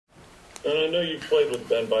And I know you've played with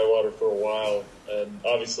Ben Bywater for a while, and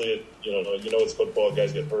obviously, it's football.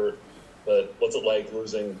 Guys get hurt, but what's it like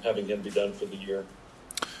having him be done for the year?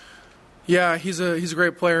 Yeah, he's a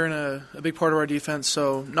great player and a big part of our defense.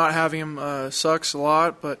 So not having him sucks a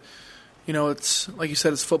lot, but it's like you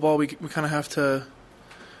said, it's football. We kind of have to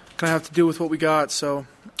do with what we got. So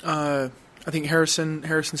I think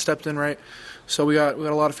Harrison stepped in right. So we got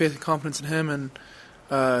a lot of faith and confidence in him, and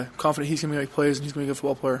confident he's going to make plays and he's going to be a good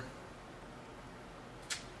football player.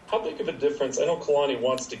 How big of a difference? I know Kalani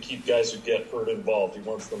wants to keep guys who get hurt involved. He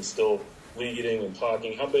wants them still leading and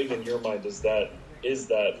talking. How big in your mind is that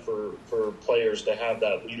for players to have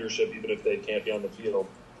that leadership, even if they can't be on the field?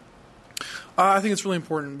 I think it's really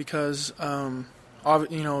important because, they're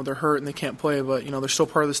hurt and they can't play, but they're still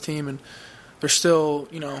part of this team, and they're still,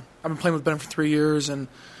 I've been playing with Ben for 3 years, and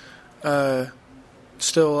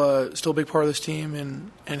still a big part of this team,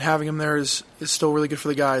 and having him there is still really good for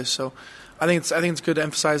the guys. So I think it's good to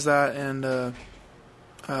emphasize that, and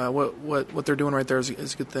what they're doing right there is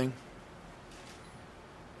a good thing.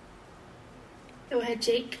 Go ahead,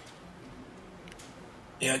 Jake.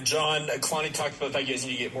 Yeah, John, Kalani talked about the fact you guys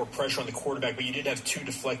need to get more pressure on the quarterback, but you did have 2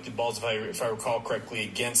 deflected balls, if I recall correctly,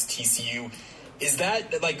 against TCU. Is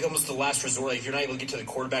that like almost the last resort? Like if you're not able to get to the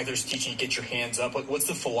quarterback, they're just teaching you to get your hands up. Like, what's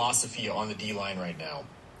the philosophy on the D-line right now?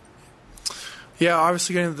 Yeah,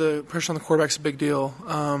 obviously getting the pressure on the quarterback is a big deal.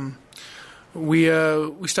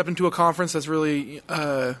 We stepped into a conference that's really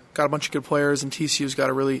got a bunch of good players, and TCU's got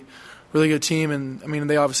a really, really good team. And I mean,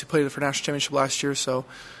 they obviously played for national championship last year, so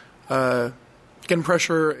getting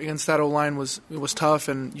pressure against that O-line was tough.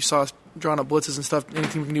 And you saw us drawing up blitzes and stuff.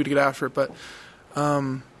 Anything we can do to get after it, but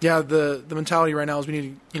the mentality right now is we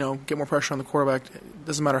need to get more pressure on the quarterback. It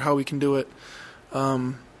doesn't matter how we can do it.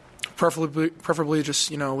 Preferably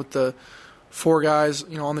just with the 4 guys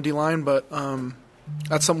on the D-line, but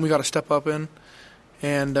that's something we got to step up in,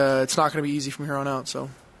 and it's not going to be easy from here on out. So,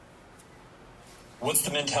 what's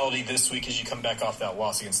the mentality this week as you come back off that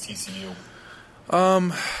loss against TCU?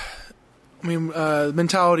 The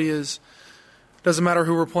mentality is doesn't matter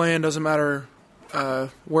who we're playing, doesn't matter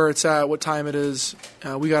where it's at, what time it is.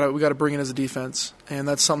 We gotta bring it as a defense, and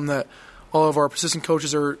that's something that all of our assistant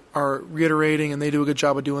coaches are reiterating, and they do a good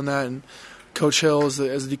job of doing that. And Coach Hill, as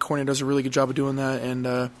the D coordinator, does a really good job of doing that. And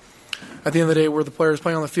at the end of the day, we're the players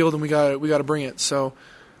playing on the field, and we got to bring it. So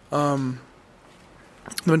the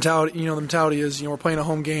mentality is we're playing a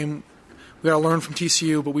home game. We got to learn from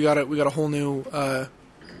TCU, but we got a whole new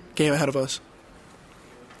game ahead of us.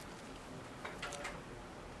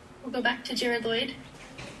 We'll go back to Jared Lloyd.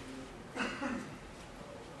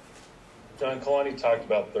 John, Kalani talked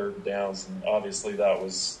about third downs, and obviously that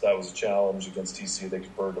was a challenge against TCU. They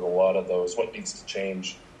converted a lot of those. What needs to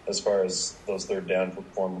change as far as those third down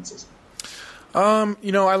performances?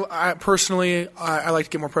 I personally like to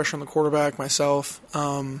get more pressure on the quarterback myself.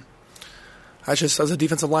 As a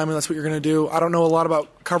defensive lineman, that's what you're going to do. I don't know a lot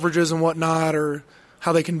about coverages and whatnot or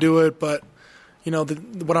how they can do it, but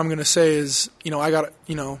what I'm going to say is, I got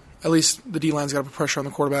at least the D-line's got to put pressure on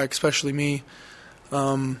the quarterback, especially me.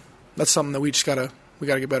 That's something that we gotta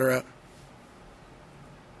get better at.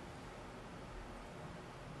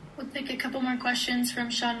 We'll take a couple more questions from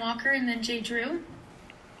Sean Walker and then Jay Drew.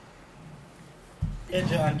 Yeah,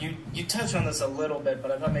 John, you touched on this a little bit,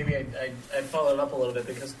 but I thought maybe I'd follow it up a little bit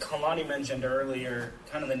because Kalani mentioned earlier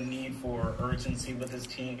kind of the need for urgency with his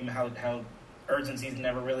team, how urgency's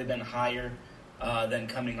never really been higher than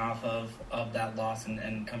coming off of that loss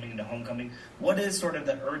and coming into homecoming. What is sort of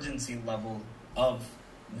the urgency level of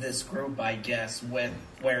this group, I guess, with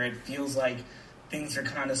where it feels like things are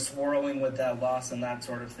kind of swirling with that loss and that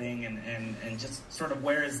sort of thing, and just sort of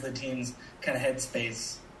where is the team's kind of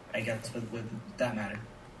headspace, I guess, with that matter?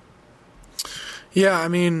 Yeah, I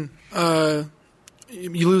mean,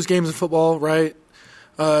 you lose games in football, right?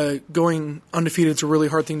 Going undefeated is a really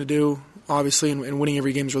hard thing to do, obviously, and winning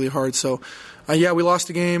every game is really hard. So, we lost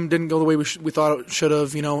the game, didn't go the way we thought it should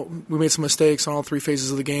have. We made some mistakes on all 3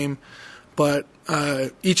 phases of the game. But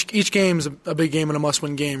each game is a big game and a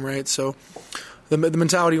must-win game, right? So the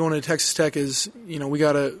mentality going into Texas Tech is, we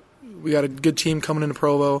got a good team coming into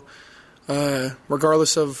Provo.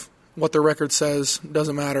 Regardless of what their record says,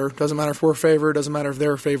 doesn't matter. Doesn't matter if we're favored. Doesn't matter if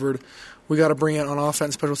they're favored. We got to bring it on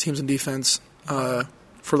offense, special teams, and defense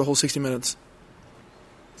for the whole 60 minutes.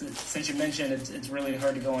 Since you mentioned it's really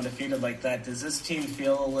hard to go undefeated like that, does this team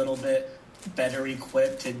feel a little bit better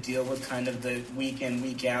equipped to deal with kind of the week in,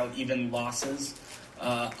 week out, even losses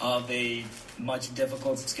of a much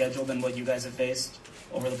difficult schedule than what you guys have faced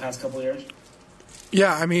over the past couple of years?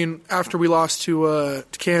 Yeah, I mean, after we lost to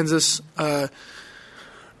Kansas,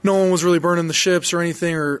 no one was really burning the ships or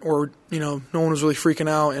anything, or no one was really freaking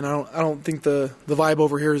out. And I don't think the vibe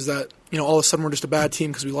over here is that all of a sudden we're just a bad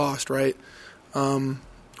team because we lost, right?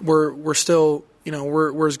 We're still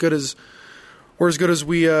we're as good as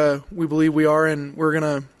we believe we are, and we're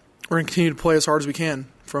gonna continue to play as hard as we can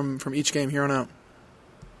from each game here on out.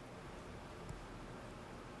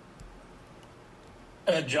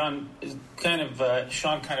 John,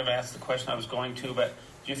 Sean kind of asked the question I was going to, but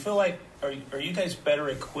do you feel like are you guys better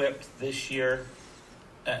equipped this year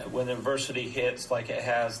when adversity hits like it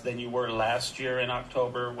has than you were last year in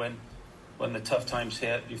October when the tough times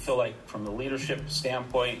hit? Do you feel like from the leadership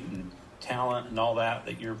standpoint and talent and all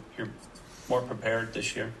that you're more prepared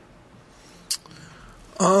this year?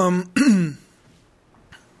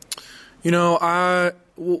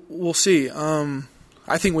 We'll see.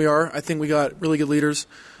 I think we are. I think we got really good leaders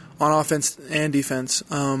on offense and defense.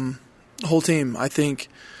 The whole team. I think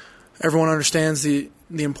everyone understands the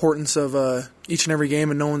importance of each and every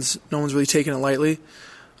game, and no one's really taking it lightly.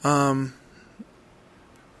 Nothing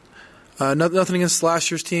against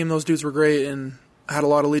last year's team; those dudes were great, and I had a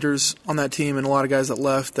lot of leaders on that team, and a lot of guys that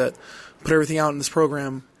left that put everything out in this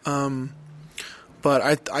program. But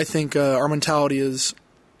I think our mentality is,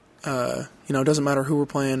 it doesn't matter who we're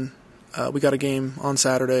playing. We got a game on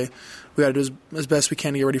Saturday. We got to do as best we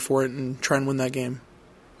can to get ready for it and try and win that game.